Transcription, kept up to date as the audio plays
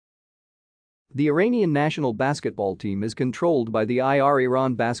The Iranian national basketball team is controlled by the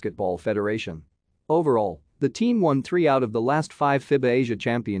Iran Basketball Federation. Overall, the team won 3 out of the last 5 FIBA Asia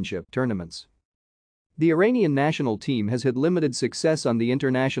Championship tournaments. The Iranian national team has had limited success on the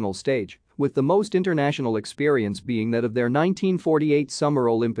international stage, with the most international experience being that of their 1948 Summer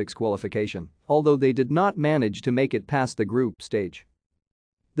Olympics qualification, although they did not manage to make it past the group stage.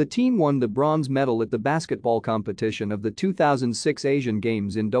 The team won the bronze medal at the basketball competition of the 2006 Asian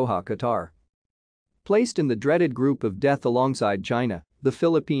Games in Doha, Qatar. Placed in the dreaded group of death alongside China, the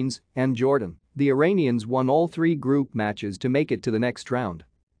Philippines, and Jordan, the Iranians won all 3 group matches to make it to the next round.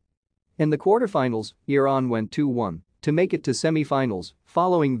 In the quarterfinals, Iran went 2-1 to make it to semi-finals,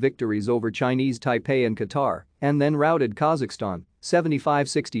 following victories over Chinese Taipei and Qatar, and then routed Kazakhstan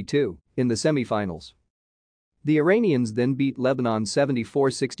 75-62 in the semi-finals. The Iranians then beat Lebanon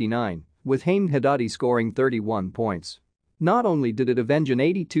 74-69, with Hamed Haddadi scoring 31 points. Not only did it avenge an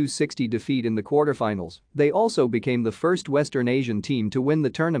 82-60 defeat in the quarterfinals, they also became the first Western Asian team to win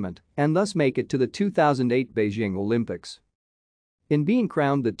the tournament and thus make it to the 2008 Beijing Olympics. In being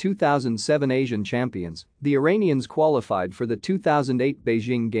crowned the 2007 Asian champions, the Iranians qualified for the 2008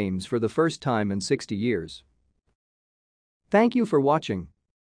 Beijing Games for the first time in 60 years. Thank you for watching.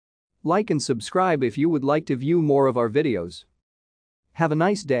 Like and subscribe if you would like to view more of our videos. Have a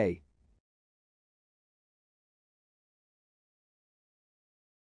nice day.